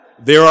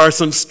There are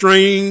some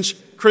strange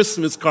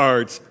Christmas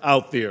cards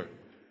out there.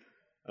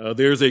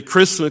 There's a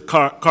Christmas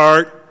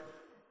card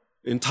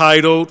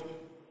entitled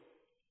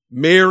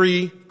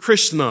Merry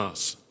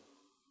Krishnas.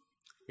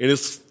 And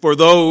it's for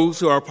those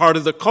who are part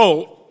of the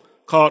cult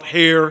called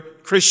Hare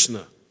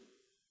Krishna.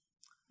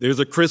 There's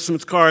a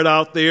Christmas card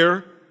out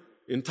there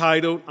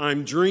entitled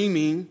I'm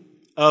Dreaming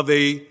of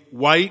a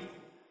White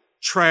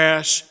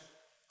Trash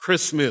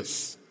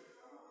Christmas.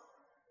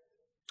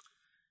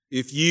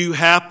 If you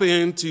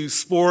happen to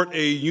sport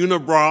a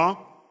unibrow,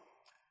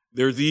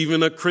 there's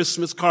even a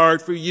Christmas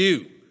card for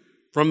you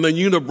from the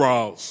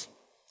unibrows.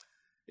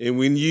 And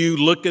when you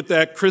look at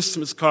that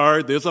Christmas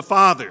card, there's a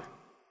father,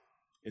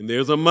 and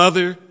there's a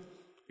mother,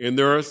 and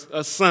there's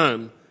a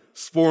son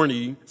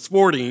sporting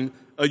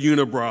a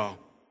unibrow.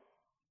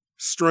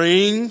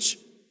 Strange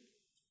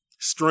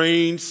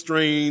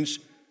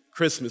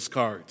Christmas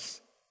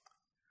cards.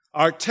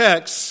 Our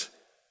text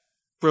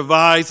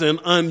provides an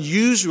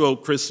unusual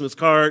Christmas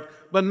card,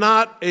 but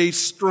not a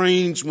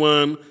strange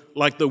one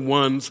like the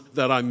ones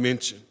that I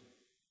mentioned.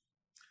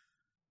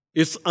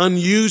 It's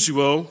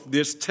unusual,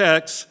 this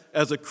text,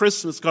 as a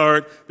Christmas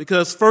card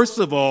because, first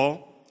of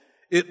all,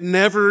 it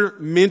never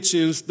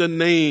mentions the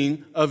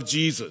name of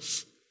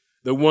Jesus,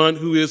 the one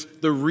who is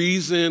the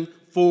reason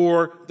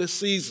for the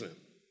season.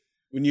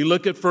 When you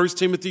look at 1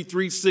 Timothy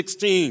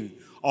 3:16,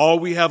 all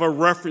we have a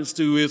reference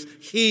to is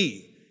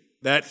he.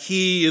 That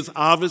he is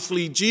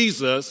obviously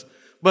Jesus,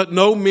 but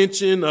no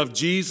mention of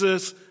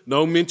Jesus,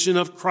 no mention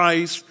of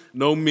Christ,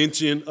 no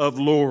mention of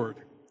Lord.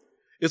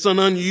 It's an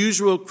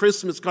unusual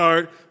Christmas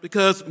card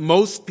because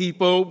most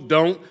people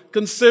don't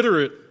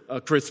consider it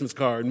a Christmas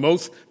card.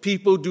 Most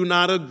people do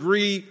not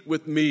agree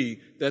with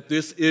me that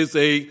this is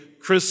a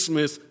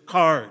Christmas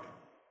card.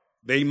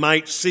 They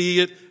might see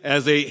it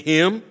as a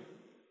hymn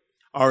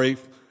or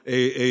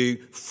a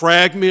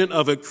fragment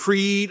of a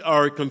creed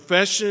or a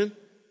confession,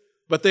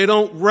 but they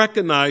don't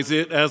recognize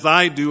it as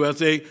I do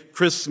as a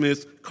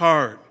Christmas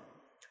card.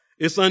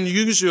 It's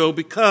unusual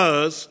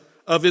because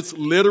of its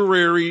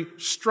literary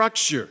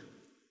structure.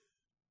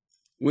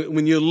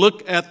 When you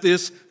look at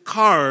this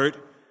card,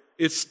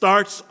 it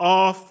starts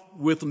off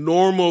with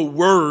normal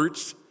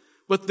words,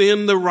 but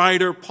then the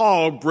writer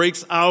Paul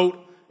breaks out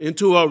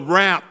into a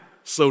rap,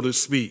 so to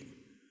speak.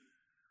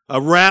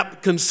 A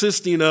rap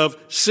consisting of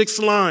 6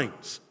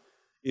 lines.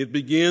 It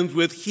begins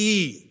with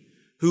he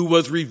who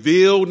was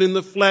revealed in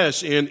the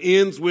flesh and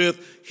ends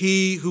with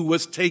he who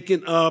was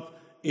taken up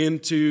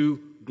into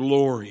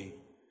glory.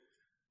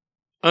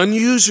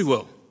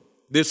 Unusual,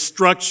 this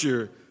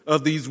structure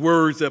of these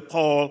words that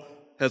Paul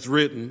has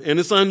written. And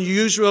it's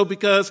unusual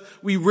because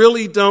we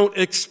really don't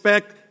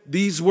expect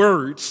these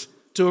words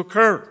to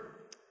occur.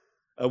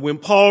 When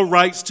Paul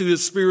writes to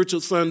his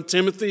spiritual son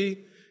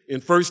Timothy,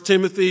 in 1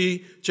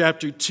 Timothy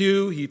chapter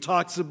 2, he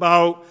talks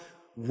about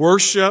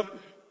worship,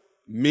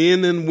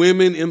 men and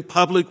women in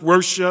public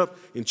worship.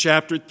 In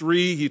chapter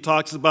 3, he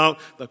talks about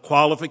the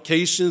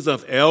qualifications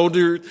of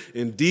elders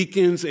and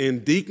deacons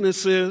and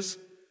deaconesses.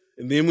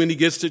 And then when he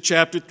gets to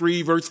chapter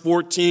 3, verse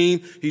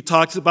 14, he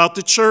talks about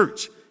the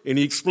church. And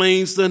he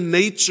explains the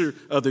nature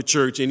of the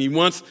church. And he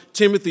wants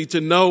Timothy to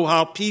know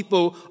how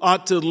people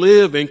ought to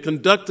live and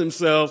conduct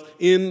themselves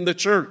in the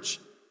church.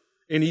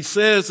 And he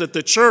says that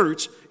the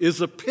church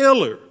is a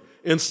pillar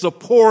and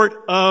support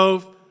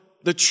of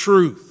the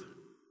truth.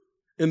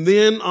 And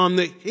then on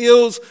the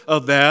heels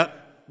of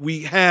that,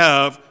 we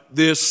have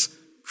this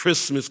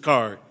Christmas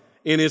card.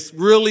 And it's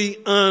really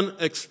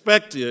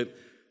unexpected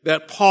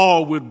that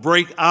Paul would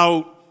break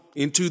out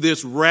into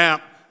this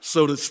rap,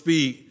 so to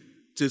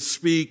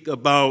speak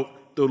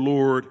about the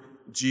Lord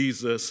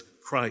Jesus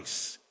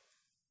Christ.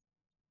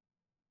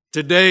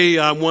 Today,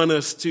 I want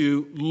us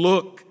to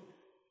look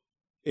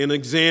and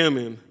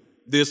examine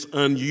this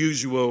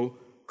unusual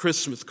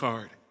Christmas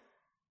card.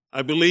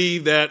 I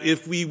believe that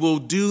if we will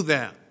do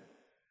that,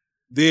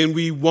 then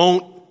we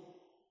won't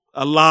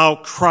allow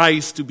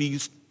Christ to be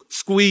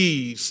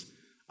squeezed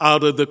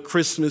out of the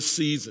Christmas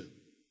season.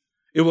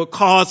 It will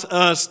cause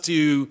us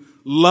to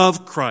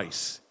love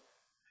Christ.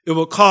 It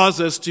will cause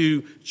us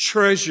to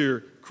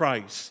treasure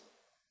Christ.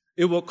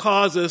 It will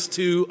cause us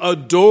to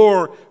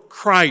adore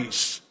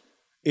Christ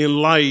in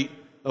light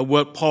of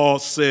what Paul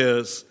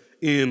says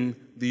in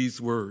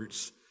these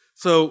words.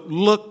 So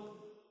look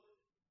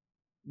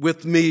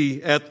with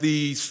me at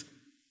these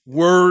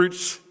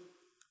words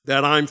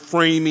that I'm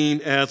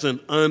framing as an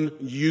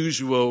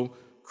unusual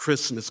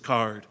Christmas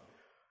card.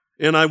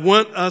 And I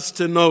want us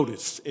to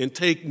notice and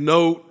take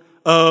note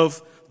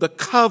of the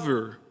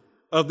cover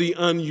of the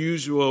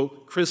unusual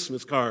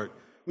Christmas card.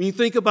 When you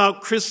think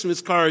about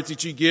Christmas cards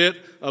that you get,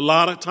 a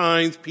lot of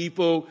times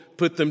people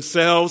put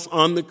themselves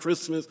on the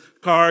Christmas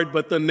card,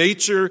 but the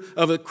nature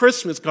of a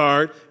Christmas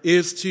card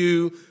is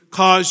to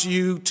cause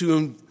you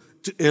to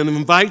and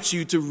invite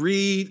you to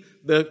read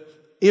the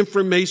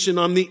information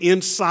on the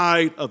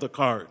inside of the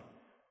card.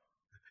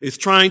 It's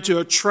trying to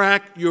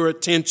attract your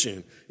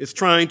attention. It's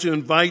trying to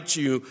invite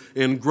you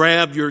and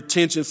grab your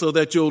attention so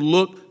that you'll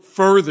look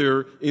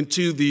further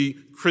into the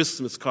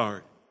Christmas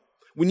card.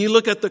 When you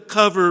look at the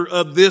cover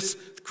of this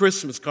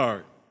Christmas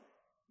card.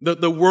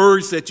 The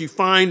words that you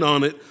find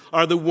on it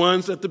are the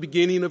ones at the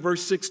beginning of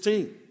verse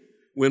 16,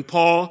 when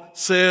Paul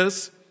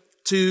says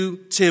to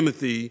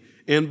Timothy,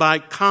 and by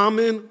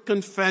common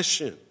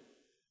confession,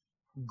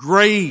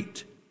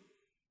 great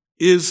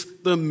is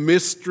the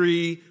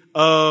mystery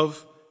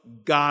of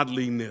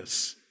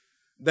godliness.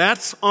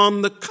 That's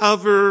on the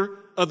cover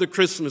of the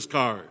Christmas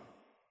card.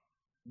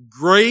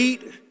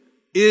 Great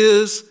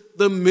is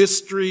the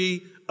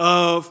mystery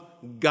of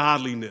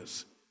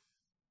godliness.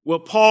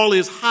 What Paul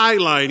is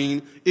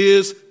highlighting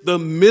is the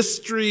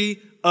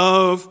mystery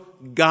of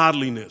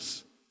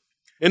godliness.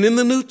 And in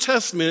the New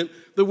Testament,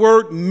 the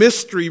word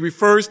mystery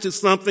refers to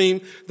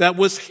something that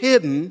was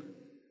hidden,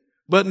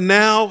 but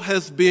now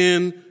has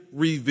been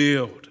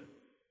revealed.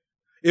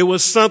 It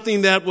was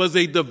something that was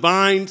a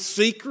divine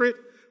secret,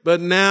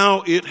 but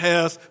now it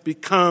has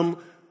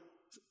become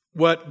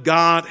what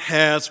God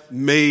has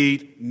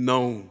made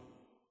known.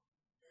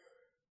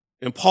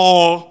 And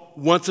Paul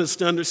wants us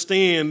to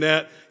understand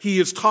that he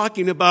is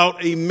talking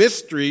about a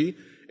mystery,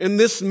 and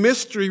this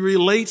mystery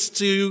relates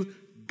to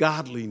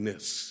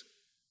godliness.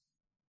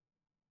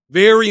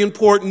 Very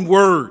important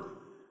word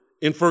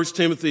in 1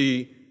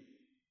 Timothy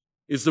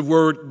is the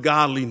word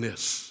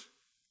godliness.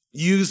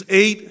 Used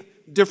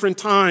 8 different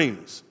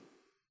times.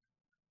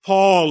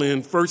 Paul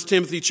in 1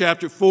 Timothy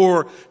chapter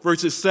 4,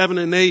 verses 7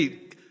 and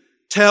 8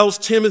 tells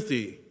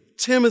Timothy,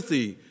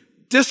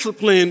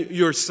 discipline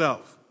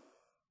yourself.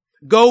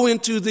 Go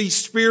into the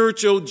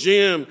spiritual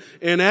gym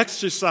and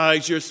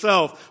exercise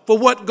yourself. For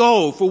what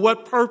goal? For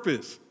what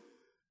purpose?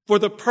 For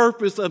the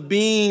purpose of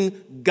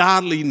being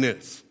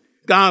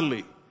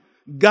godly.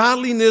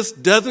 Godliness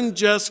doesn't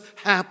just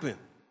happen.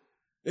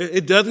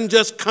 It doesn't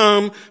just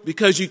come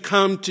because you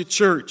come to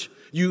church.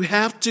 You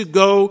have to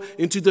go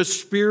into the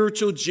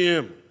spiritual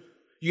gym.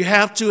 You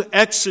have to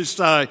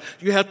exercise.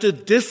 You have to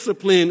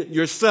discipline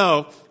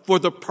yourself for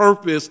the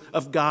purpose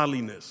of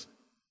godliness.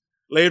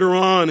 Later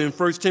on in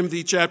 1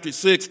 Timothy chapter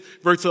 6,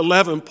 verse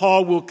 11,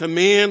 Paul will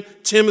command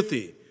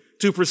Timothy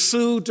to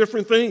pursue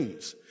different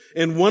things.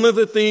 And one of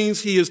the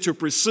things he is to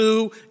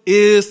pursue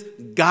is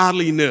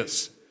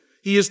godliness.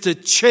 He is to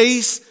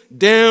chase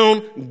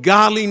down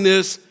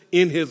godliness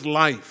in his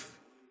life.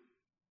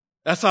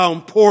 That's how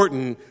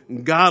important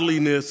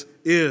godliness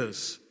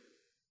is.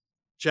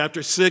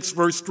 Chapter 6,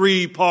 verse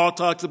 3, Paul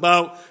talks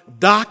about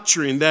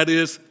doctrine that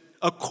is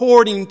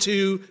according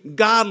to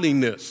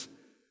godliness.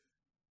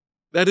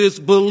 That is,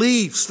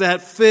 beliefs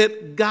that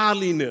fit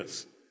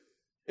godliness.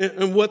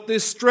 And what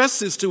this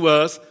stresses to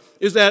us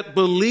is that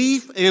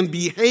belief and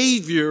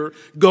behavior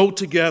go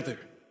together.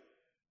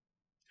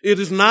 It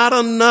is not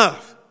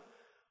enough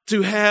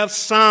to have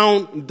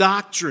sound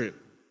doctrine.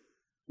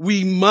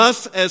 We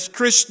must, as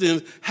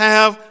Christians,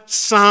 have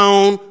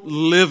sound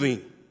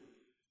living.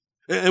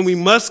 And we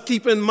must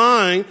keep in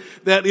mind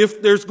that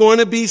if there's going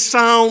to be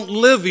sound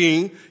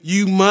living,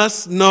 you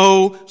must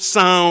know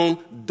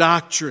sound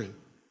doctrine.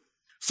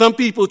 Some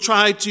people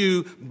try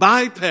to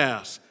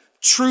bypass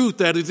truth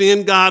that is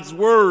in God's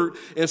word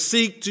and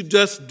seek to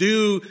just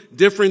do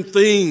different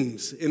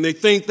things, and they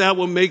think that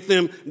will make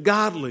them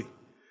godly.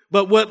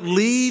 But what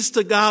leads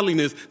to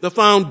godliness, the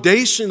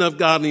foundation of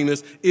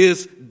godliness,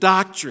 is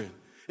doctrine.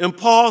 And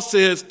Paul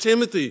says,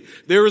 Timothy,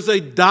 there is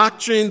a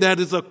doctrine that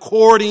is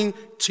according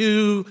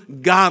to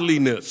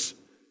godliness.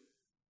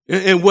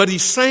 And what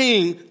he's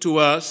saying to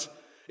us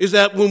is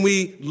that when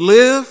we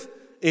live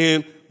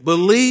and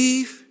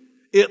believe,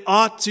 it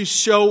ought to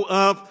show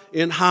up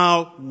in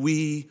how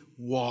we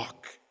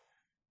walk.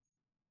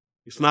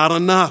 It's not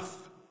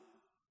enough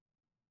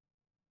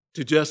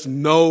to just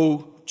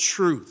know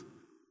truth.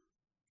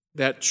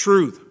 That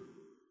truth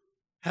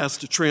has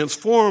to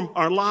transform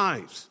our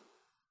lives.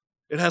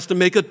 It has to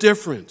make a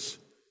difference.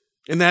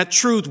 And that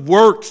truth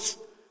works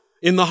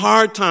in the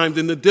hard times,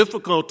 in the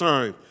difficult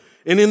times,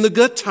 and in the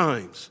good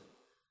times.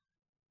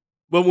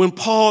 But when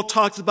Paul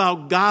talks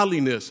about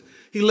godliness,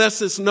 he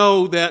lets us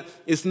know that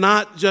it's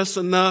not just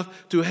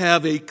enough to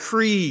have a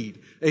creed,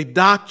 a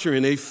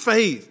doctrine, a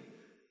faith.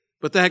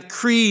 But that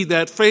creed,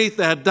 that faith,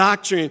 that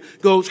doctrine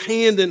goes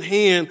hand in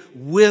hand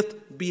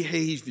with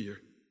behavior.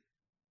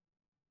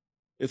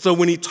 And so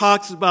when he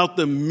talks about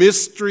the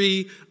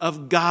mystery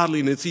of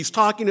godliness, he's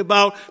talking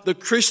about the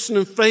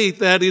Christian faith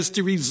that is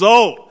to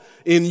result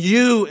in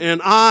you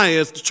and I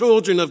as the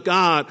children of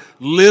God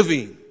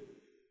living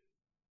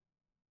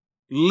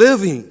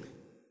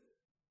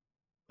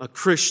a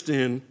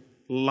Christian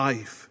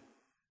life.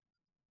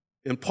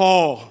 And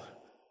Paul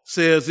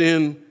says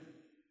in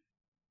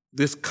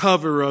this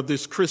cover of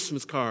this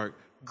Christmas card,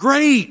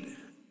 great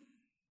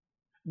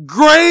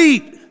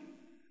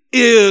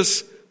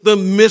is the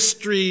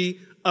mystery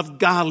of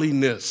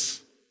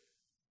godliness.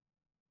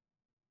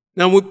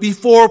 Now,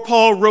 before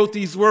Paul wrote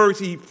these words,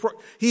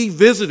 he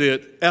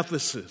visited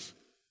Ephesus.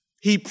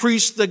 He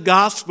preached the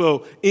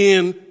gospel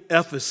in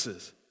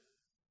Ephesus.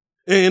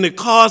 And it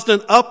caused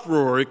an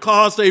uproar. It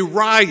caused a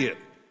riot.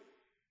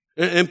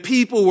 And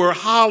people were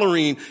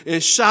hollering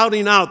and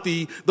shouting out.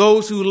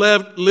 Those who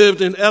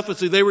lived in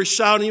Ephesus, they were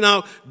shouting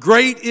out,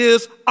 great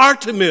is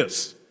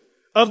Artemis,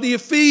 of the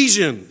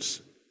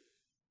Ephesians.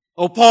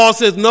 Oh, Paul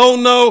says,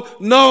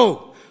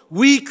 no.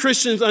 We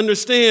Christians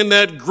understand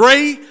that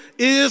great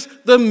is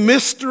the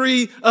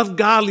mystery of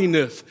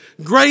godliness.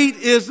 Great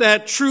is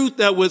that truth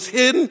that was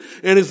hidden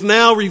and is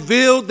now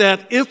revealed,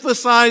 that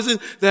emphasizes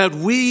that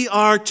we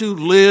are to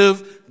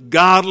live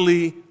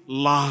godly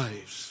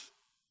lives.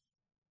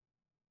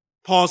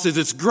 Paul says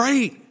it's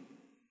great.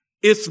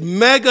 It's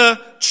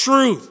mega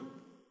truth.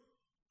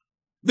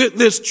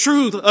 This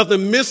truth of the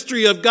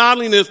mystery of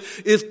godliness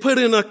is put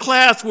in a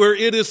class where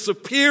it is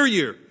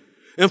superior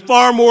and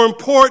far more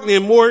important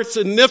and more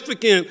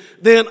significant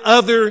than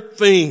other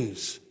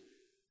things.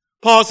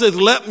 Paul says,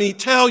 let me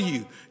tell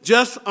you,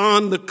 just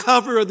on the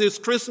cover of this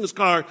Christmas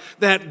card,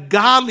 that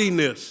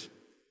godliness,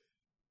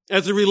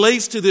 as it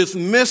relates to this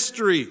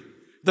mystery,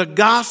 the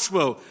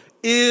gospel,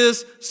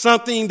 is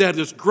something that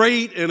is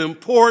great and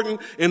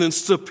important and is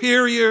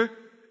superior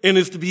and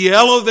is to be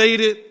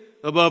elevated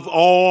above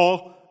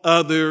all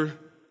other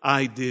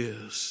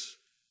ideas.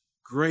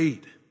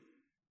 Great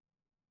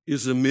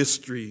is the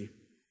mystery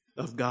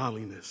of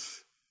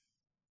godliness.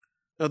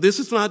 Now, this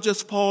is not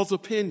just Paul's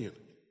opinion.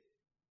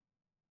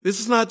 This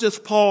is not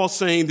just Paul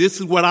saying, this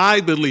is what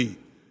I believe.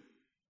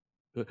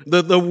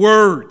 The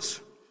words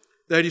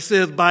that he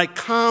says, by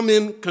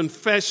common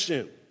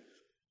confession,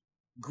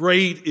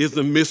 great is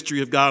the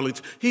mystery of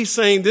godliness. He's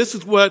saying this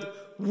is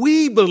what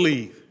we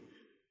believe.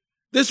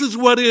 This is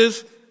what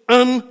is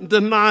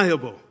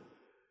undeniable.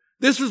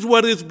 This is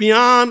what is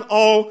beyond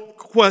all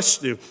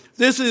question.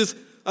 This is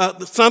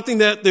something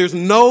that there's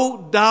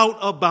no doubt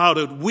about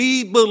it.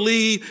 We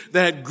believe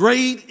that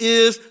great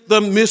is the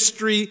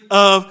mystery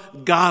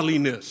of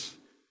godliness.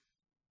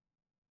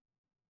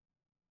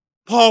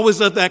 Paul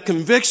was of that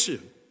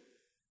conviction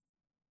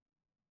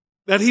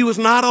that he was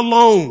not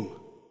alone,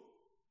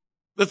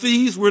 that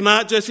these were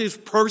not just his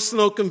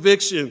personal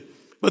conviction,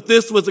 but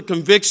this was a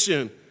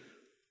conviction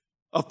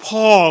of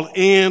Paul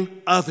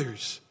and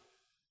others,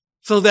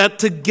 so that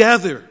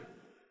together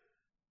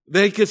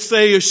they could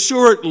say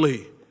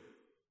assuredly,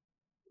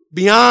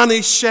 beyond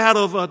a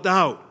shadow of a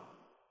doubt,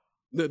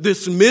 that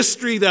this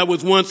mystery that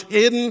was once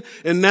hidden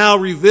and now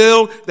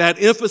revealed,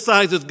 that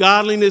emphasizes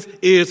godliness,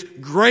 is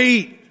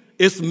great.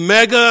 It's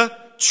mega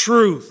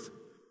truth.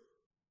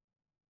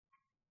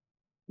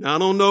 Now, I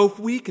don't know if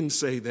we can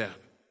say that,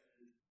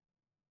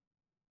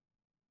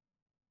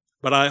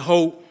 but I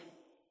hope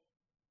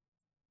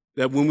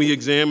that when we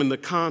examine the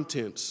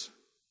contents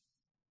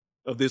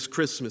of this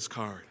Christmas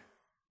card,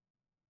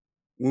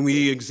 when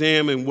we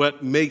examine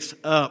what makes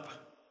up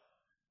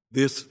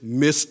this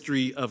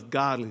mystery of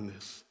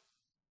godliness,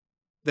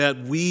 that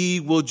we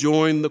will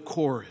join the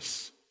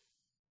chorus,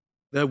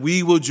 that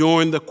we will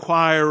join the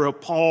choir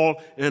of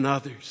Paul and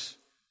others,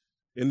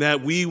 and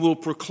that we will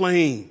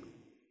proclaim,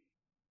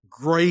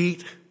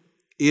 great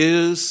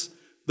is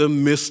the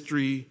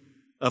mystery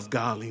of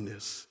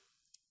godliness.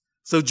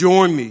 So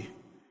join me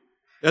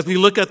as we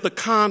look at the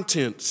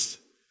contents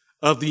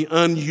of the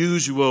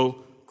unusual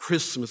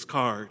Christmas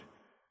card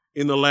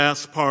in the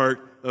last part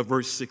of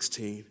verse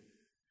 16.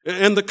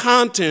 And the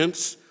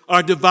contents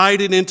are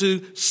divided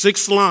into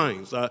 6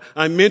 lines.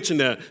 I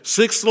mentioned that.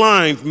 6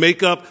 lines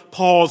make up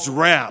Paul's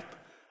rap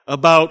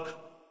about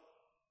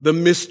the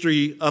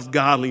mystery of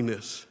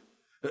godliness.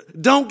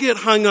 Don't get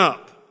hung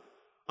up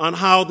on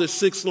how the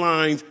 6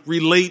 lines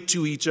relate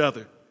to each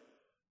other.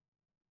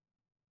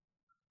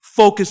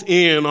 Focus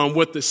in on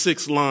what the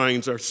 6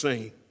 lines are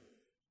saying.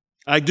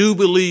 I do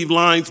believe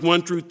lines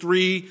 1 through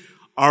 3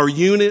 are a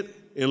unit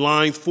and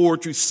lines 4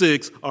 through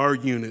 6 are a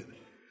unit.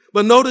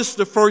 But notice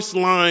the first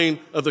line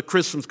of the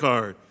Christmas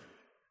card.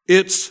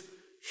 It's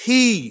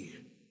He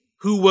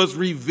who was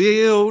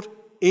revealed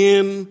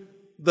in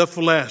the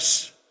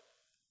flesh,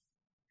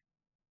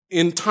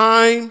 in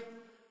time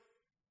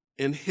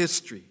and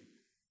history,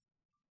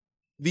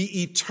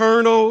 the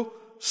eternal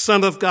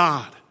Son of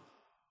God,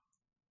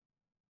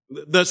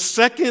 the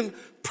second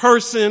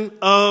person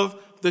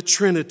of the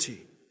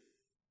Trinity,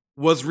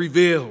 was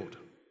revealed.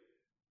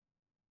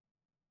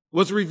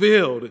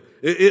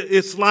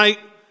 It's like,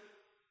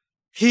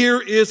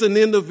 here is an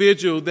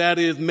individual that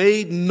is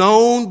made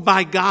known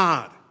by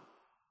God.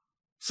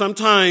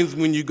 Sometimes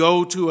when you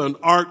go to an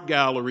art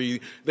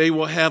gallery, they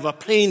will have a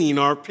painting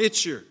or a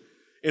picture,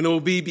 and it will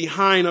be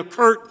behind a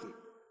curtain.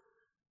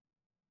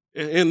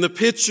 And the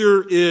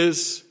picture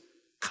is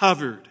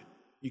covered.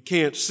 You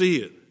can't see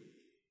it.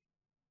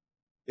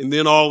 And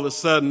then all of a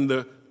sudden,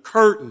 the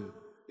curtain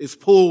is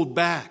pulled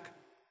back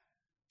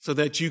so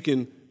that you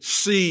can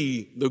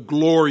see the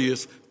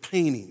glorious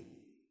painting,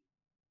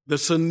 the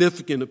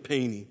significant of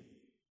painting.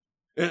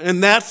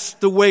 And that's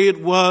the way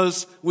it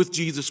was with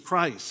Jesus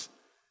Christ,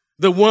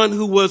 the one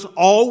who was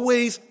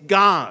always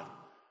God,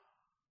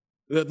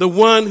 the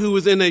one who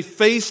was in a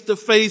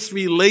face-to-face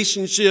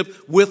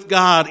relationship with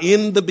God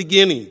in the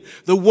beginning,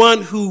 the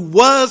one who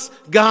was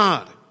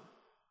God.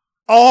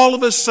 All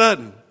of a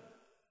sudden,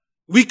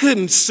 we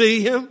couldn't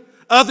see him,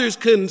 others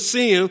couldn't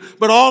see him,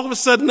 but all of a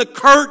sudden the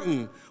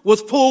curtain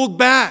was pulled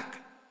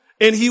back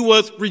and he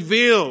was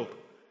revealed.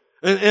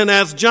 And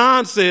as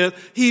John said,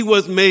 he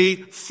was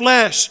made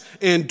flesh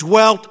and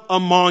dwelt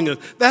among us.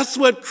 That's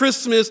what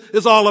Christmas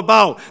is all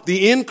about.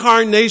 The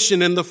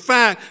incarnation and the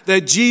fact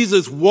that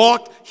Jesus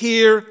walked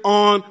here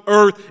on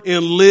earth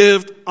and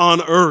lived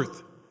on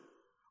earth.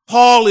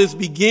 Paul is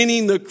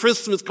beginning the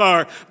Christmas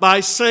card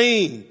by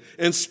saying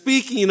and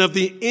speaking of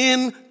the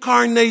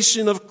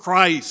incarnation of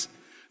Christ.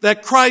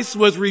 That Christ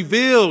was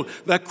revealed,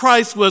 that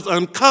Christ was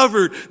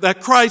uncovered,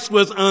 that Christ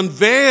was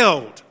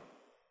unveiled.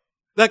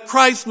 That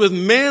Christ was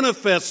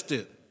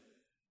manifested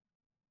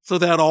so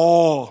that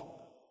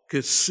all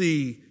could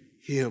see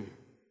him.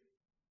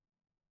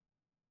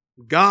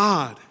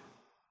 God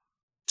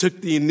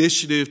took the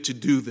initiative to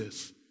do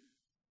this.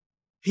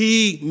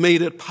 He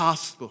made it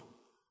possible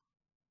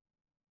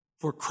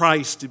for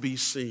Christ to be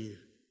seen.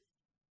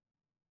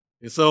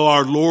 And so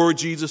our Lord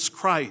Jesus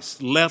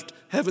Christ left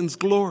heaven's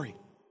glory.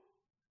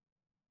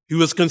 He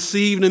was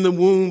conceived in the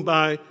womb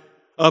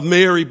of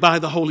Mary by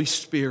the Holy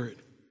Spirit.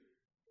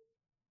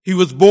 He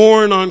was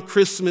born on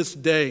Christmas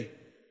Day.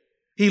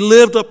 He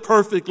lived a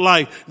perfect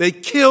life. They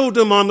killed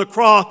him on the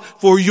cross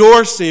for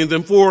your sins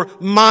and for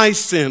my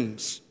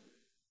sins.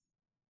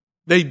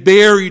 They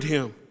buried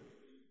him.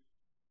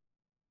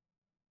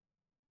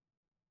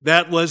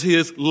 That was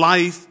his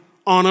life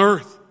on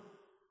earth.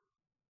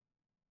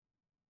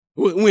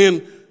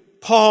 When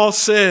Paul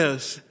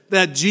says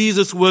that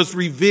Jesus was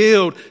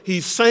revealed,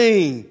 he's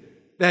saying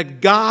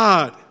that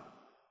God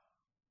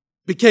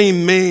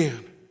became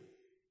man.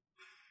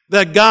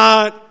 That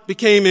God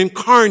became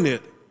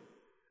incarnate,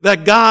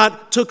 that God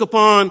took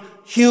upon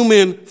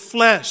human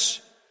flesh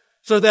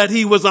so that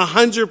he was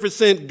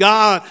 100%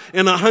 God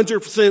and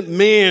 100%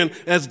 man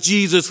as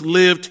Jesus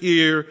lived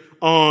here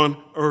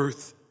on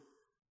earth.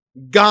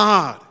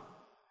 God,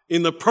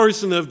 in the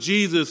person of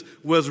Jesus,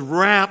 was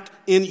wrapped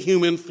in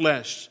human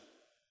flesh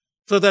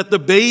so that the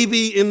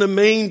baby in the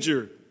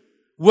manger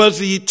was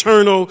the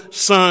eternal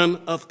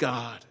Son of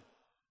God.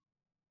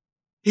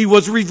 He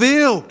was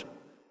revealed.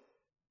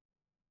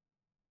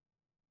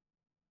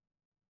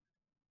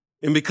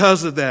 And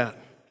because of that,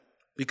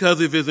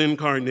 because of his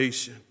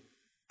incarnation,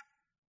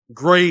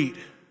 great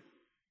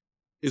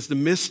is the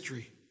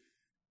mystery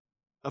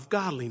of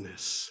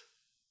godliness.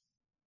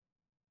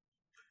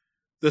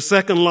 The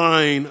second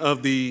line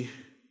of the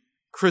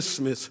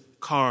Christmas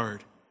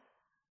card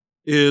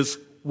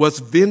was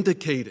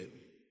vindicated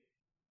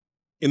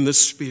in the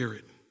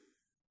Spirit.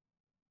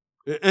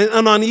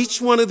 And on each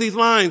one of these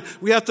lines,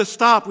 we have to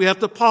stop, we have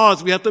to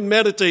pause, we have to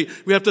meditate,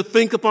 we have to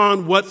think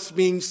upon what's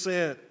being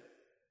said.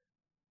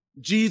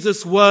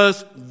 Jesus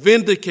was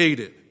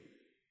vindicated.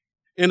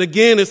 And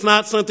again, it's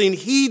not something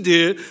he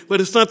did,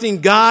 but it's something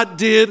God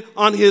did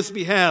on his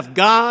behalf.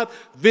 God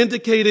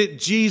vindicated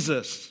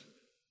Jesus.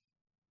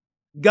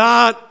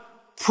 God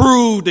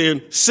proved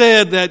and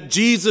said that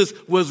Jesus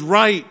was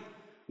right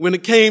when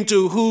it came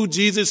to who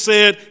Jesus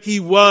said he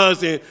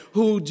was and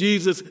who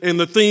Jesus and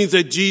the things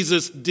that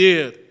Jesus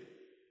did.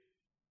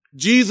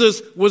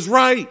 Jesus was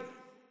right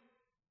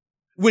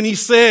when he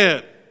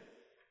said,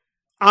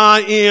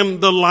 I am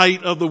the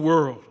light of the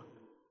world.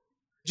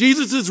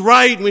 Jesus is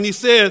right when he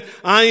says,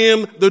 I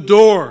am the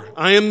door.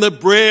 I am the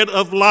bread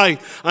of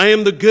life. I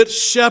am the good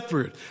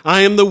shepherd.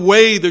 I am the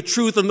way, the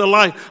truth, and the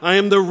life. I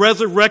am the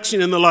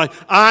resurrection and the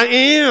life. I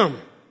am.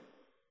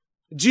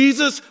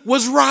 Jesus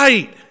was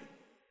right.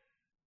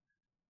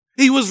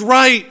 He was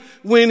right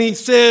when he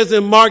says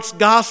in Mark's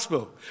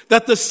gospel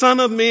that the Son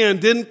of Man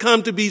didn't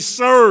come to be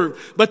served,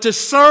 but to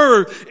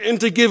serve and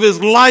to give his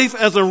life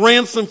as a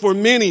ransom for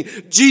many.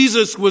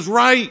 Jesus was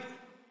right.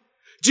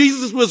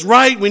 Jesus was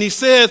right when he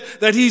says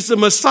that he's the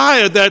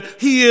Messiah, that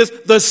he is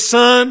the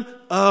Son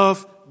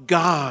of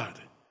God.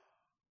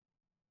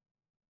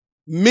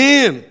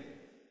 Men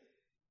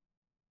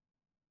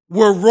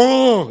were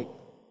wrong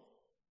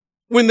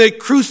when they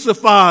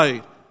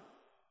crucified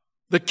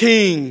the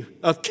King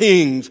of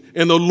Kings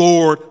and the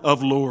Lord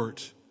of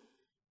Lords.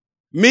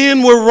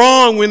 Men were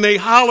wrong when they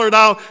hollered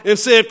out and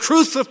said,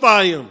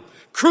 crucify him,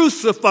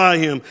 crucify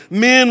him.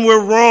 Men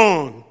were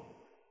wrong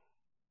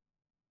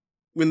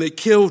when they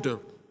killed him.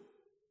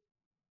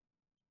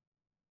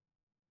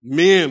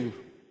 Men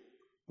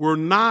were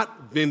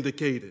not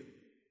vindicated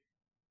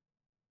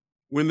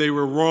when they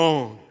were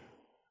wrong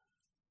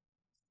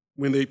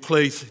when they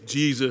placed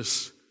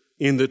Jesus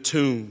in the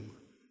tomb.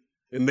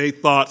 And they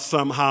thought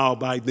somehow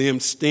by them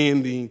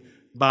standing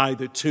by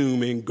the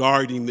tomb and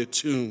guarding the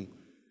tomb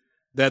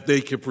that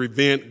they could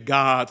prevent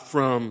God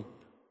from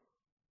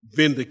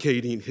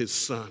vindicating his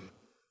Son.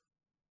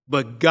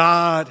 But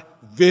God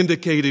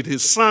vindicated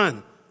his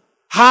Son.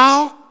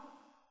 How?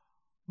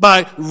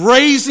 By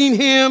raising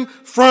him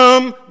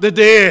from the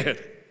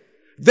dead.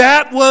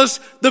 That was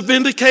the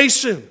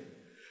vindication.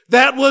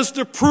 That was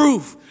the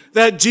proof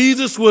that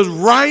Jesus was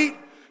right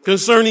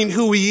concerning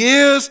who he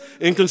is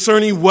and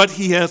concerning what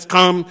he has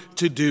come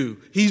to do.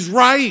 He's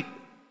right.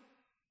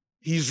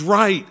 He's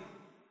right.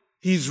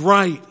 He's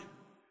right.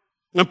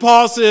 And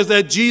Paul says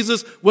that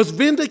Jesus was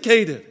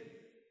vindicated.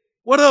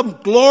 What a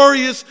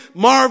glorious,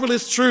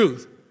 marvelous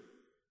truth.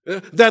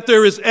 That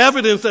there is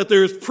evidence, that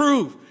there is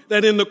proof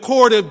that in the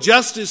court of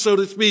justice, so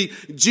to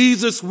speak,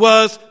 Jesus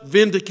was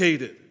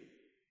vindicated.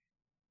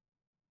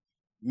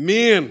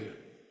 Men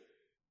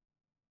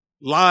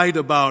lied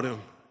about him.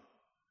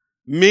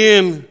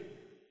 Men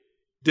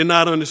did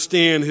not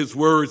understand his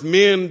words.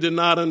 Men did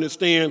not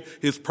understand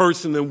his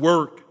person and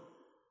work.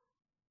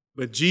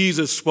 But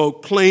Jesus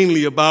spoke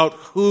plainly about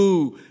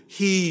who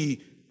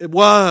he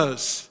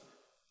was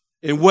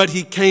and what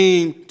he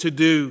came to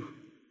do.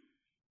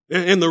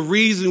 And the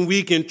reason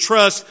we can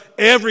trust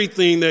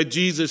everything that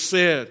Jesus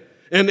said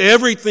and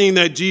everything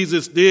that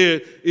Jesus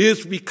did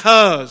is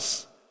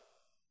because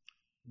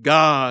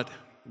God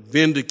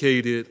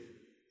vindicated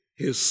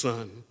his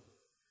Son.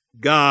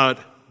 God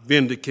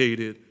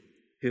vindicated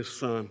his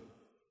Son.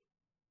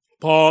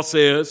 Paul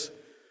says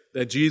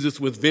that Jesus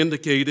was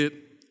vindicated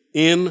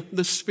in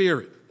the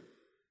Spirit.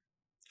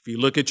 If you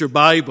look at your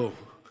Bible,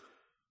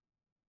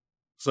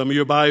 some of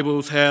your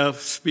Bibles have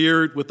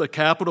Spirit with a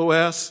capital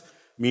S,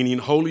 meaning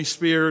Holy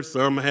Spirit.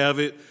 Some have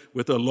it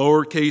with a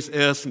lowercase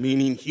s,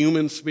 meaning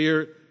human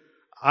spirit.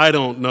 I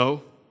don't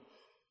know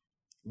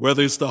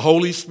whether it's the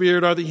Holy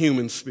Spirit or the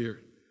human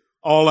spirit.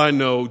 All I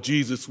know,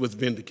 Jesus was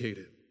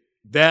vindicated.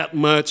 That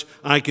much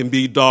I can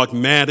be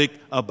dogmatic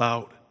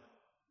about.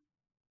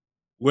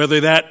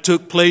 Whether that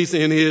took place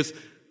in his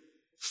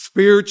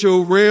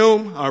spiritual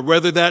realm or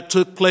whether that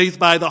took place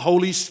by the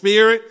Holy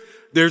Spirit,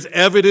 there's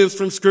evidence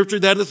from Scripture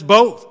that it's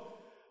both.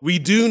 We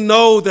do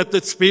know that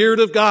the Spirit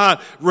of God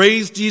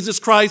raised Jesus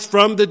Christ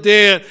from the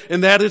dead,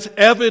 and that is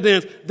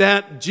evidence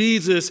that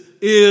Jesus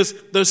is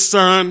the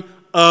Son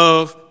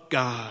of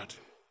God.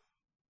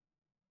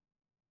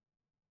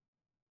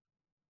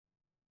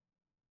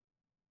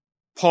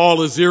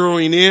 Paul is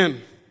zeroing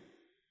in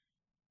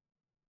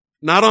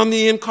not on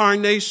the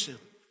incarnation,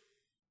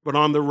 but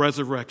on the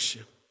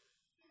resurrection.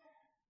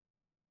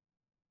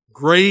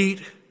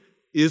 Great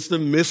is the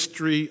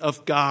mystery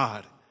of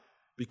God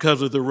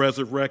because of the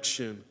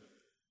resurrection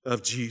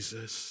of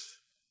Jesus.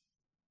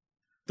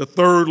 The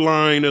third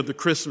line of the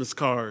Christmas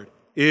card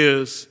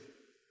is,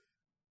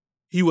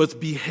 he was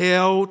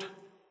beheld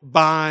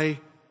by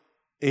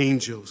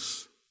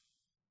angels.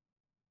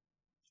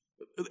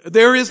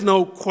 There is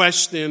no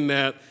question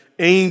that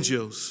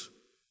angels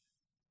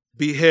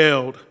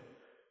beheld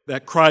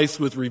that Christ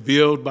was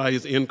revealed by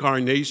his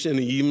incarnation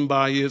and even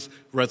by his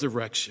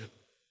resurrection.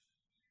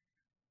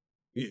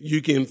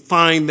 You can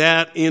find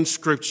that in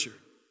Scripture.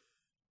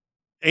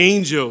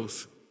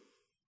 Angels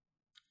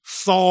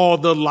saw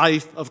the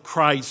life of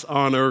Christ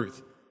on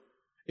earth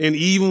and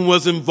even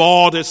was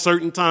involved at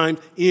certain times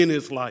in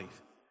his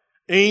life.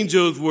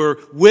 Angels were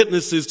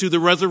witnesses to the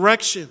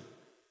resurrection.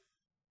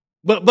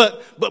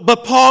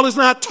 But Paul is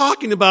not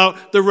talking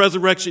about the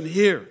resurrection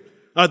here.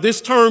 This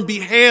term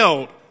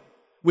beheld,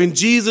 when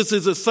Jesus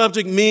is a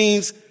subject,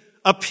 means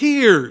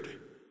appeared.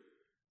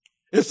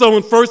 And so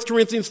in 1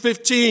 Corinthians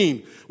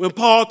 15, when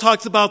Paul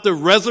talks about the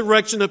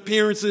resurrection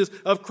appearances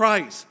of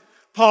Christ,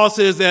 Paul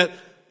says that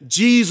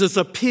Jesus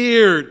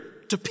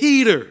appeared to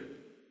Peter,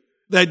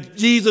 that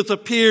Jesus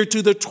appeared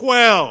to the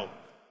 12,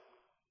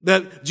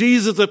 that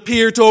Jesus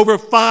appeared to over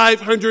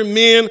 500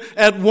 men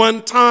at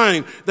one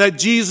time, that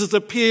Jesus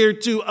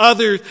appeared to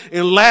others,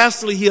 and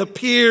lastly, he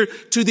appeared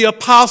to the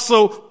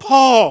apostle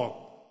Paul.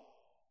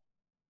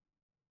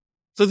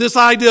 So this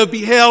idea of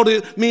beheld,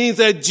 it means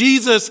that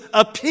Jesus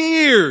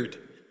appeared.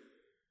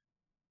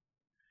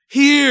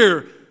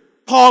 Here,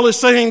 Paul is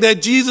saying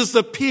that Jesus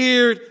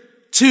appeared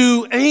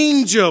to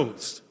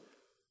angels.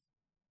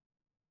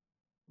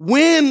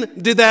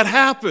 When did that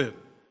happen?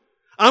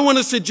 I want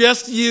to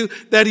suggest to you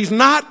that he's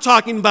not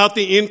talking about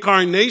the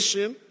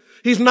incarnation.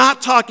 He's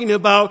not talking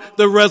about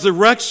the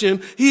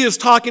resurrection. He is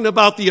talking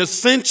about the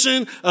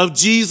ascension of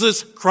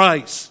Jesus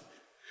Christ.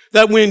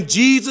 That when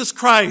Jesus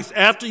Christ,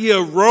 after he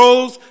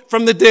arose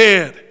from the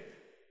dead,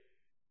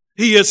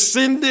 he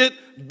ascended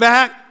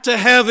back to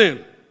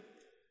heaven.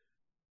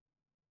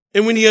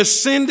 And when he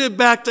ascended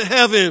back to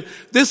heaven,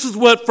 this is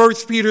what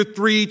 1 Peter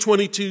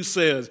 3:22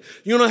 says.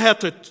 You don't have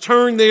to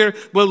turn there,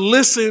 but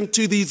listen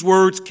to these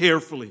words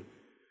carefully.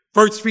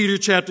 1 Peter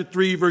chapter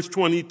 3, verse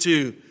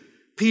 22.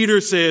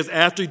 Peter says,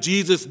 after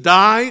Jesus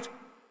died,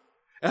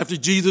 after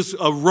Jesus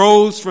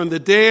arose from the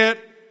dead,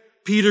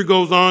 Peter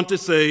goes on to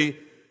say,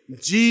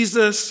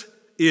 Jesus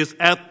is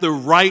at the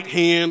right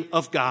hand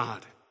of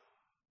God.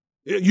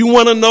 You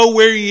want to know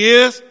where he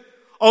is?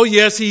 Oh,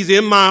 yes, he's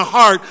in my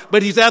heart,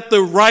 but he's at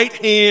the right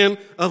hand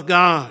of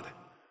God.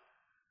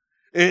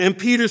 And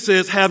Peter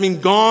says, having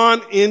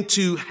gone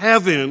into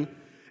heaven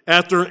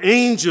after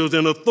angels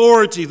and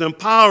authorities and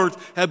powers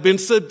have been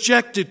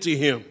subjected to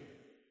him.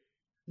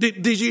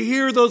 Did you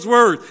hear those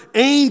words?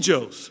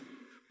 Angels,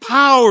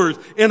 powers,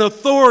 and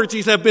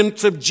authorities have been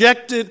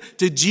subjected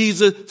to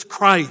Jesus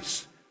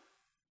Christ.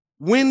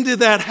 When did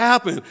that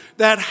happen?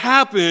 That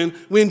happened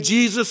when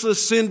Jesus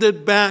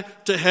ascended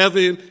back to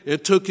heaven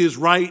and took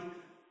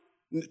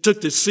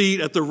the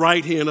seat at the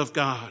right hand of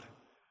God.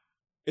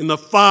 And the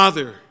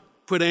Father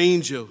put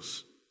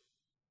angels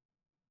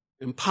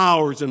and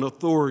powers and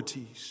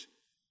authorities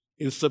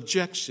in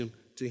subjection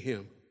to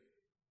him.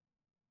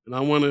 And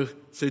I want to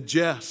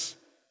suggest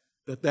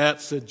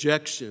that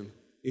subjection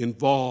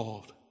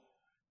involved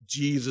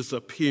Jesus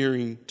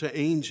appearing to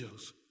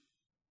angels.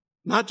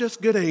 Not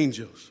just good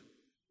angels,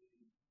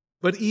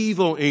 but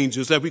evil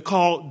angels that we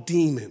call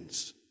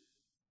demons.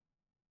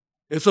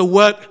 And so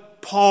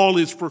what Paul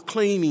is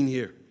proclaiming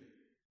here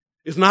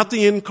is not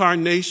the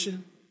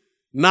incarnation,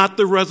 not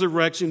the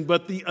resurrection,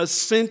 but the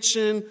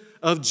ascension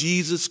of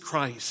Jesus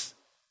Christ.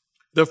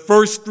 The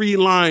first three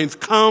lines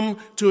come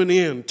to an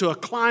end, to a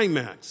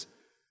climax.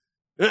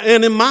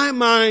 And in my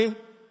mind,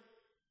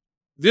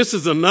 this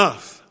is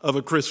enough of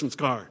a Christmas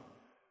card.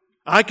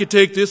 I could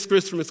take this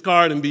Christmas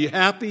card and be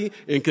happy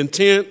and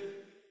content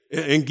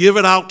and give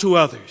it out to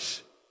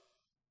others.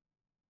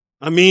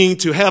 I mean,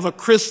 to have a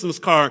Christmas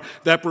card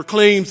that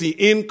proclaims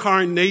the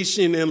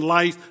incarnation and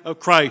life of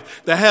Christ,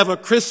 to have a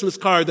Christmas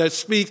card that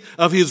speaks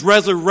of his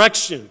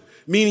resurrection,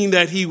 meaning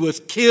that he was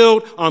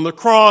killed on the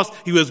cross,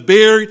 he was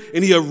buried,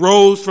 and he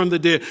arose from the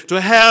dead. To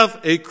have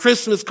a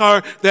Christmas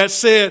card that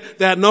said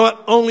that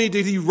not only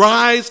did he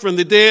rise from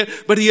the dead,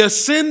 but he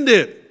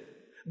ascended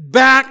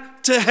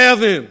back to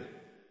heaven.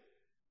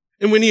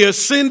 And when he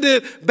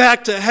ascended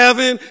back to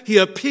heaven, he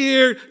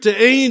appeared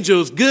to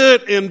angels,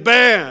 good and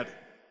bad,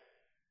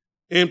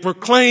 and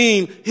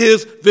proclaimed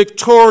his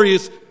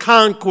victorious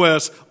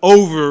conquest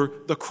over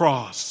the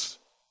cross.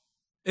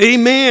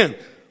 Amen.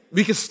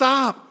 We can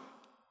stop,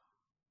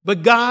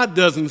 but God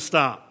doesn't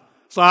stop,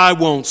 so I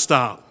won't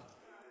stop.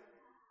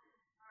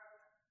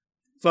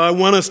 So I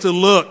want us to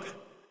look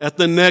at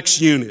the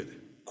next unit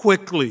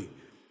quickly,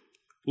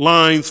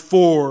 lines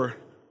 4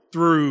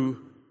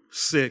 through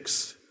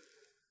 6.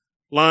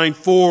 Line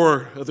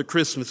 4 of the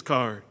Christmas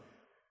card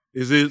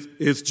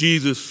is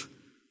Jesus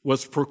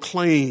was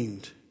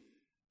proclaimed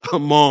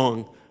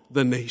among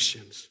the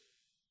nations.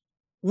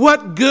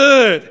 What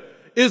good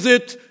is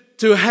it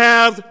to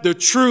have the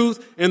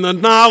truth and the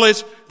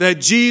knowledge that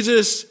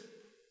Jesus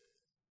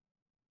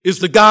is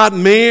the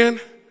God-man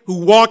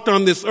who walked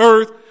on this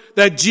earth,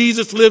 that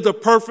Jesus lived a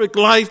perfect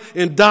life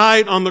and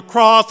died on the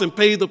cross and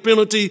paid the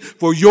penalty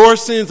for your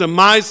sins and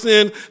my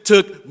sin,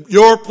 took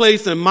your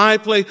place and my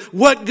place?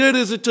 What good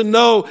is it to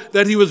know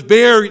that he was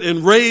buried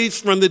and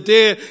raised from the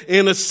dead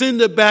and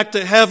ascended back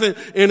to heaven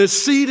and is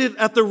seated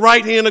at the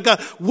right hand of God?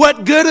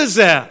 What good is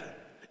that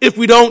if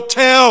we don't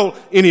tell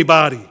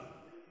anybody?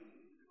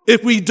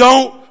 If we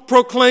don't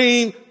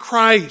proclaim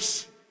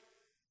Christ?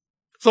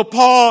 So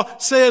Paul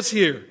says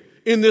here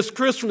in this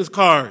Christmas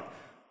card,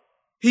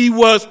 he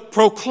was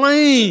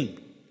proclaimed.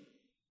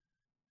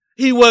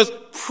 He was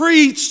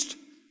preached.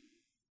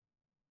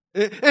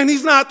 And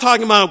he's not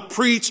talking about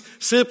preach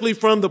simply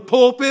from the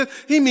pulpit.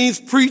 He means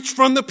preach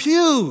from the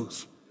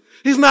pews.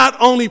 He's not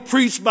only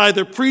preached by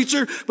the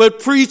preacher, but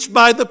preached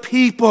by the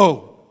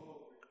people.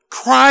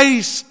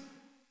 Christ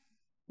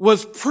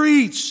was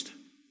preached.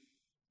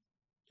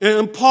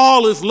 And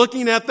Paul is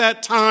looking at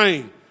that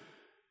time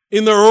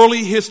in the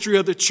early history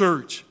of the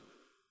church.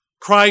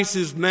 Christ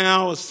is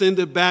now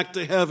ascended back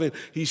to heaven.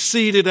 He's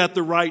seated at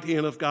the right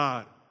hand of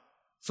God.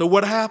 So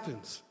what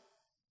happens?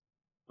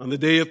 On the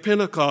day of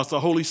Pentecost, the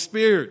Holy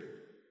Spirit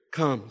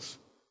comes,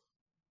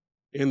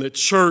 and the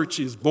church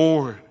is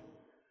born,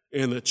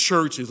 and the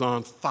church is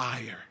on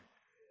fire.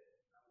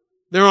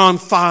 They're on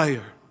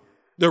fire.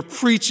 They're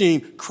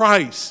preaching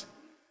Christ.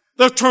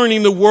 They're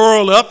turning the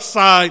world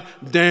upside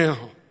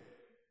down.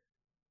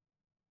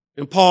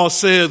 And Paul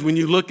says, when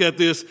you look at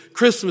this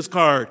Christmas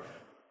card,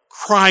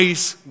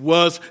 Christ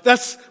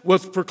that's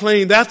what's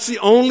proclaimed. That's the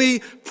only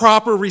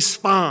proper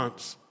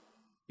response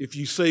if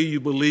you say you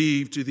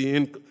believe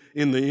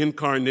in the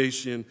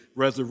incarnation,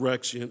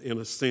 resurrection, and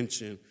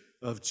ascension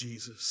of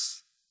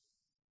Jesus.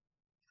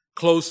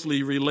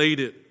 Closely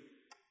related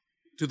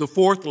to the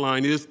fourth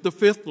line is the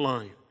fifth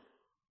line,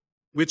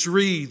 which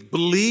reads,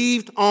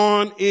 believed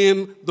on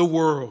in the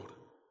world.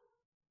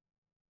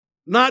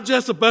 Not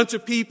just a bunch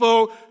of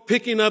people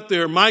picking up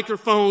their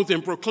microphones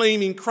and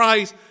proclaiming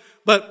Christ,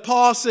 but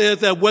Paul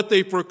says that what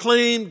they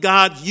proclaimed,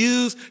 God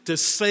used to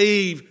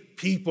save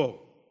people.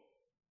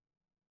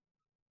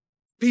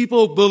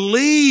 People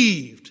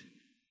believed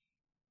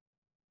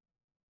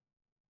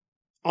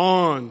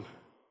on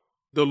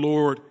the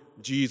Lord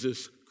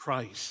Jesus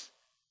Christ.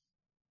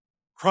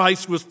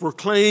 Christ was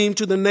proclaimed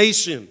to the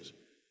nations,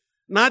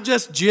 not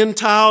just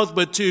Gentiles,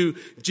 but to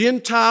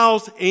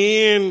Gentiles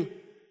and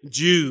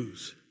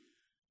Jews.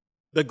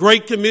 The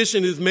Great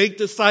Commission is make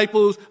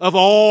disciples of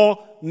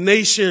all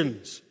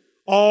nations,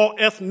 all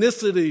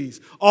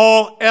ethnicities,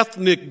 all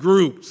ethnic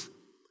groups.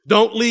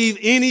 Don't leave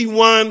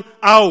anyone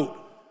out.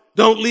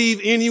 Don't leave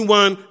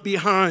anyone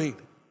behind.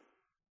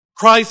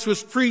 Christ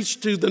was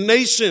preached to the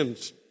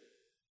nations.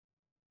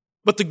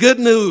 But the good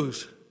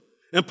news,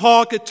 and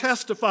Paul could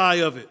testify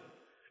of it,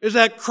 is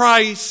that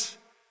Christ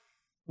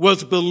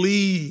was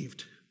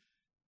believed.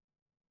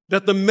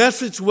 That the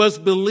message was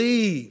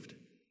believed.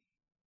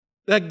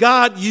 That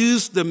God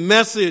used the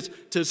message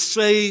to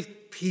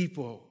save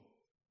people.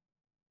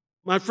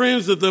 My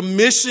friends, the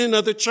mission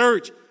of the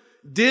church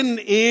didn't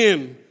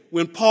end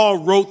when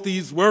Paul wrote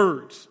these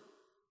words.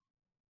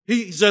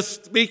 He's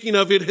just speaking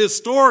of it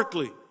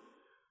historically.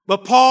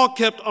 But Paul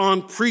kept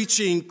on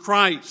preaching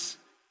Christ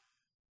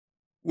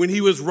when he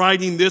was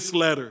writing this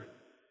letter.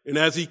 And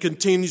as he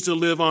continues to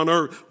live on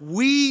earth,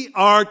 we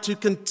are to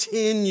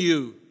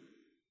continue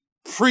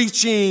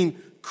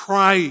preaching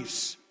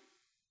Christ,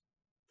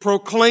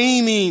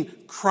 proclaiming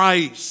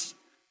Christ,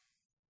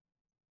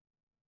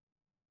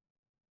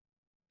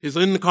 his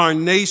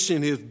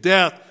incarnation, his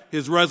death,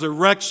 his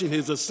resurrection,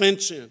 his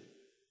ascension,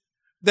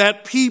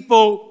 that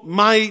people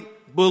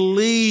might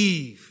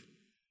believe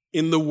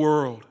in the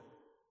world.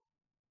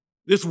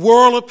 This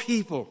world of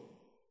people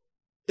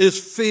is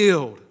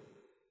filled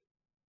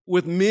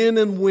with men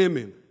and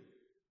women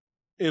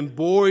and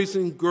boys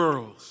and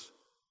girls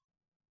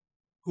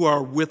who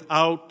are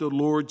without the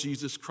Lord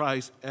Jesus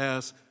Christ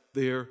as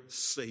their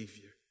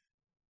Savior.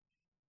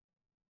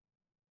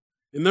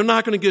 And they're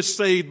not going to get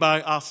saved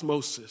by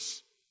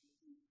osmosis.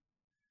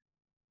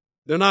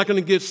 They're not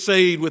going to get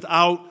saved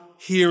without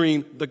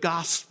hearing the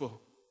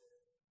gospel.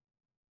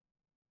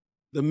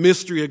 The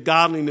mystery of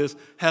godliness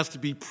has to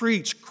be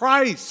preached.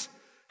 Christ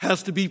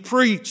has to be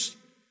preached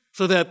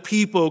so that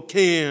people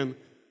can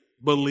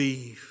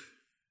believe.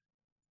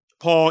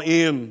 Paul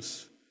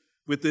ends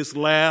with this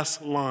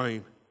last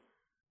line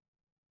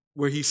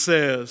where he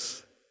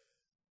says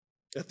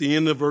at the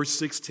end of verse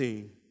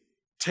 16,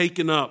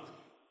 taken up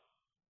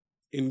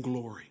in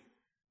glory.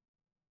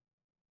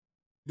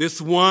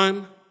 This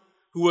one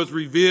who was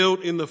revealed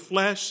in the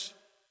flesh,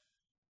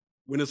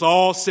 when it's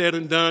all said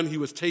and done, he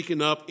was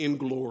taken up in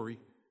glory.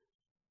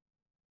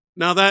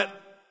 Now that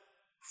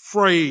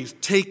phrase,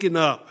 taken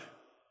up,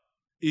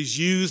 is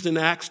used in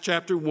Acts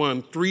chapter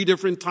 1 3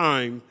 different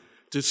times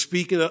to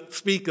speak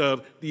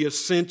of the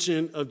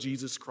ascension of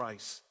Jesus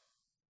Christ.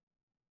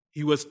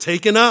 He was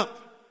taken up.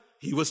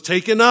 He was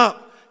taken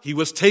up. He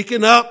was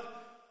taken up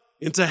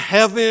into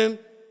heaven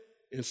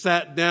and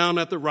sat down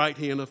at the right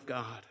hand of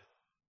God.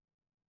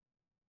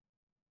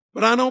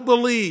 But I don't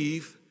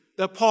believe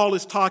that Paul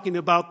is talking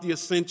about the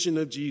ascension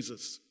of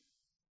Jesus.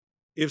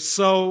 If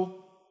so,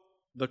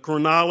 the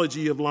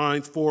chronology of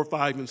lines 4,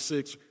 5, and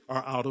 6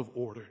 are out of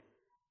order.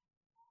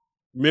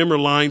 Remember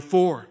line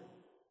 4,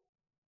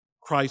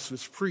 Christ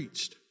was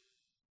preached.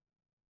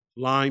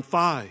 Line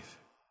 5,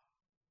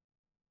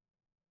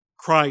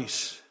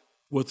 Christ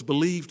was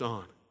believed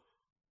on.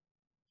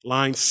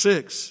 Line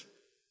 6,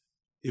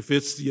 if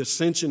it's the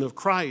ascension of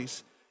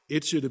Christ,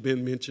 it should have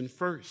been mentioned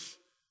first,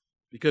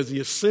 because the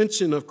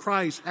ascension of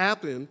Christ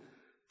happened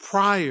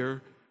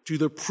prior to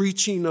the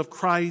preaching of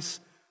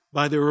Christ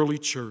by the early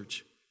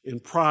church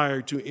and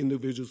prior to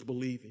individuals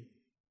believing.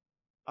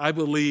 I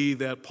believe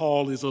that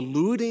Paul is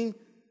alluding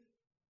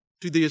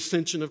to the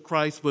ascension of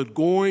Christ, but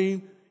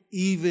going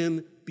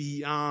even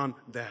beyond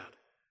that.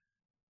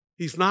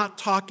 He's not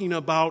talking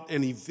about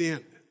an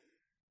event.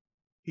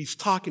 He's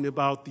talking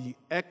about the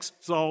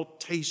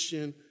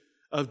exaltation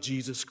of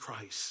Jesus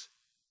Christ.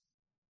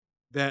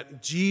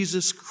 That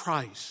Jesus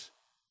Christ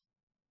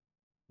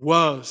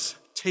was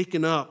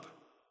taken up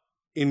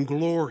in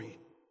glory.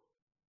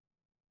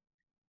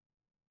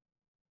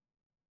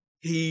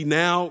 He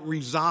now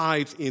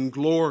resides in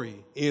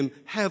glory in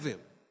heaven.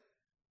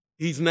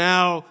 He's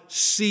now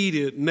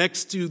seated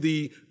next to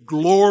the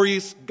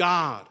glorious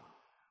God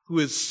who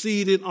is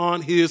seated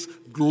on his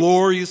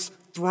glorious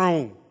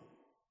throne.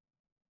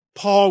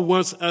 Paul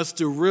wants us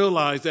to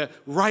realize that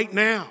right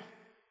now,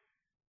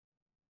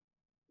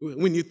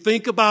 when you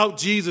think about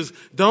Jesus,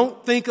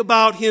 don't think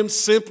about him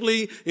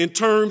simply in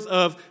terms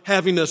of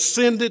having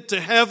ascended to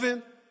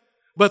heaven,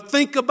 but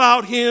think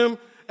about him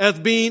as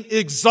being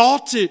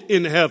exalted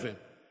in heaven,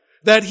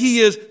 that he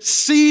is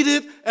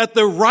seated at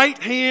the right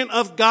hand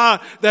of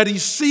God, that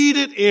he's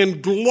seated in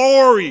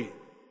glory.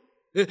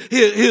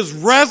 His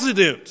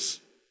residence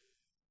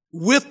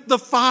with the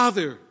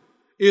Father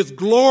is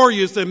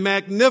glorious and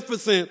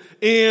magnificent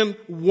and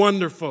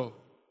wonderful.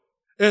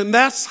 And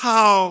that's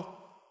how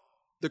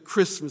the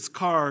Christmas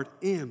card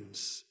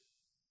ends,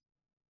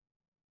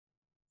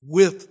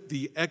 with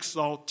the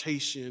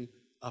exaltation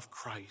of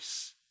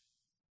Christ,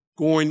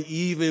 going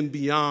even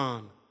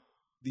beyond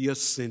the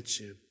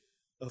ascension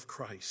of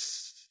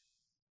Christ.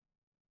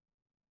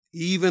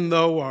 Even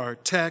though our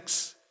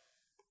text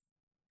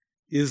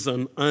is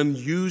an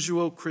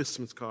unusual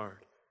Christmas card,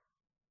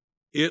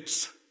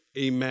 it's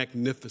a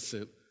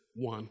magnificent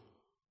one.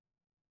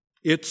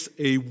 It's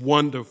a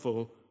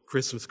wonderful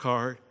Christmas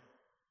card.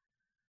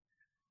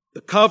 The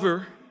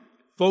cover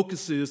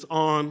focuses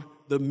on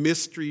the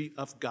mystery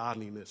of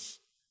godliness.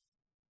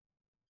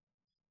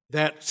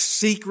 That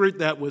secret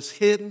that was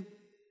hidden,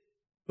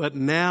 but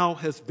now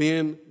has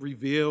been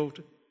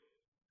revealed,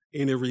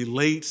 and it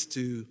relates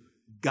to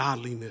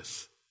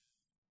godliness.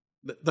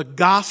 The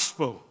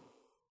gospel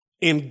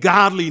and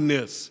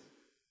godliness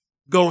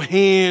go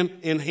hand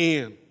in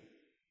hand.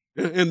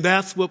 And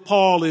that's what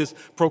Paul is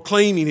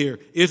proclaiming here.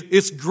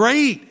 It's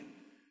great.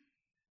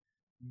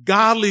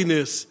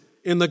 Godliness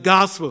in the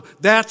gospel.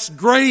 That's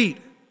great.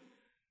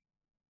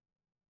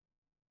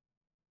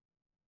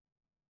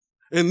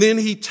 And then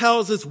he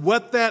tells us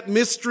what that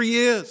mystery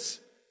is.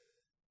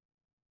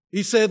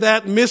 He said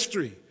that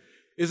mystery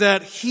is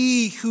that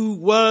he who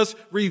was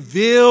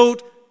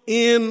revealed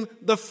in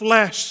the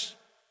flesh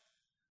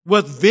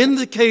was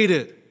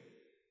vindicated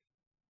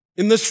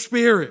in the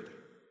spirit,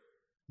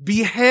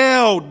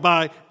 beheld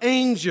by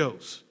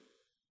angels,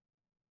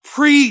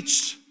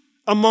 preached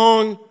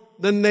among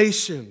the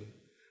nation,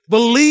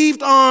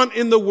 believed on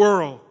in the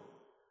world,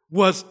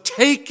 was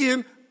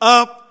taken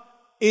up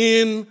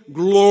in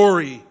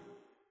glory.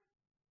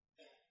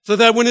 So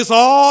that when it's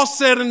all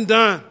said and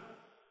done,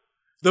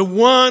 the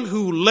one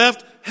who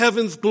left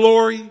heaven's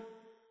glory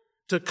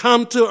to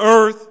come to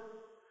earth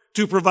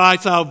to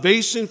provide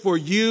salvation for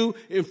you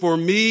and for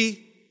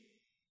me,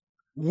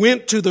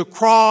 went to the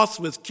cross,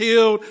 was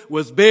killed,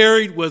 was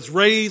buried, was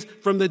raised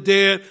from the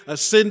dead,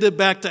 ascended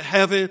back to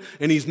heaven,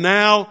 and he's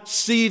now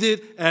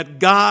seated at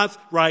God's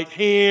right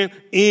hand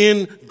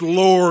in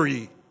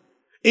glory,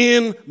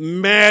 in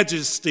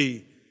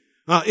majesty,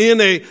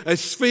 in a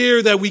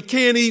sphere that we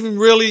can't even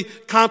really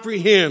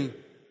comprehend.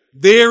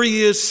 There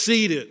he is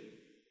seated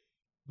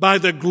by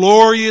the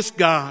glorious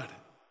God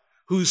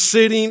who's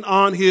sitting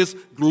on his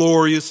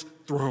glorious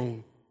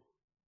throne.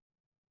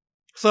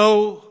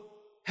 So,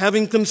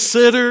 having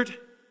considered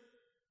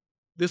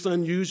this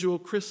unusual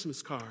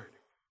Christmas card,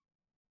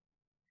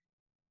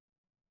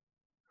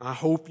 I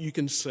hope you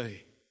can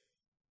say,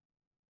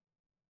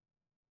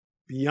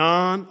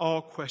 beyond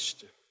all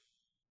question,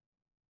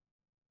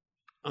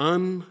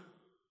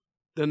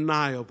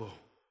 undeniable,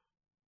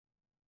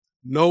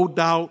 no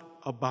doubt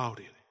about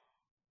it,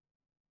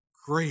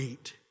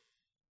 great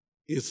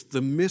is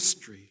the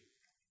mystery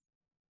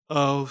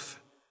of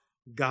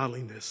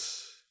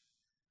godliness.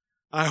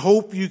 I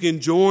hope you can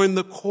join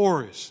the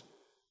chorus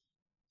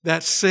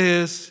that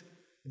says,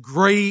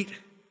 great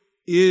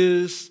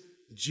is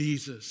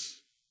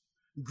Jesus.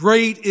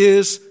 Great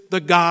is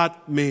the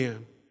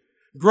God-man.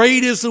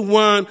 Great is the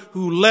one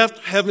who left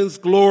heaven's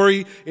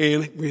glory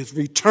and has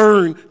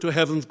returned to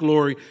heaven's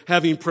glory,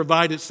 having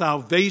provided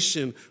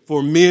salvation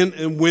for men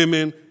and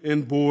women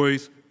and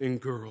boys and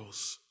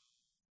girls.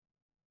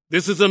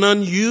 This is an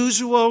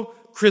unusual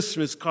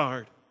Christmas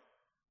card.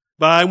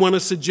 But I want to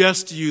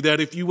suggest to you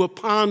that if you will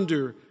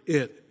ponder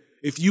it,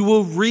 if you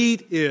will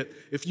read it,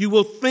 if you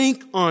will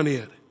think on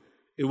it,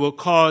 it will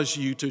cause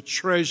you to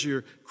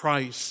treasure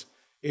Christ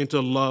and to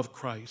love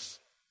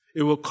Christ.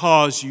 It will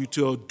cause you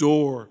to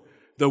adore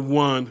the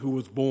one who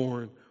was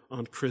born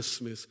on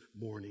Christmas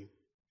morning.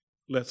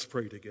 Let's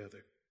pray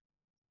together.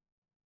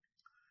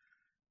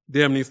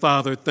 Dear Heavenly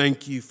Father,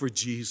 thank you for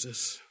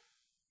Jesus.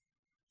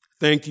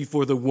 Thank you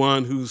for the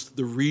one who's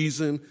the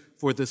reason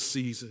for the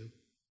season.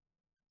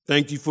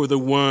 Thank you for the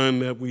one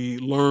that we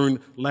learned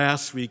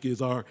last week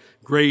is our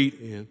great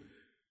and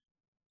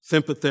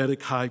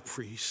sympathetic high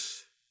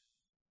priest.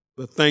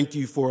 But thank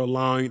you for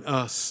allowing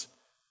us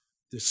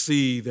to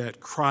see that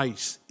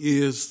Christ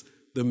is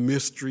the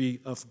mystery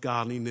of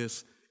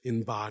godliness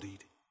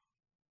embodied.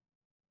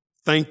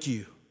 Thank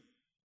you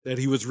that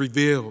he was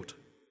revealed,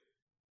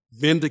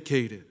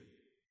 vindicated,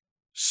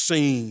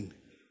 seen,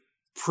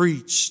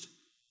 preached,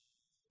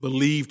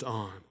 believed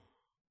on,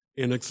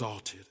 and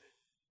exalted.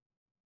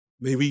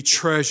 May we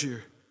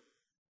treasure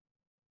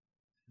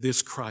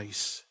this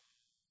Christ.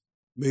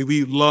 May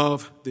we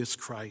love this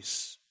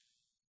Christ.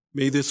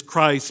 May this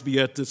Christ be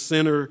at the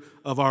center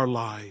of our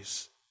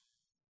lives.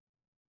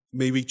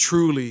 May we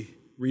truly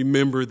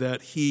remember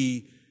that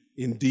he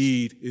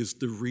indeed is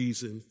the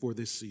reason for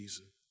this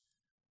season.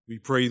 We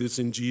pray this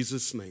in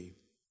Jesus' name.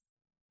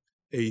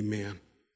 Amen.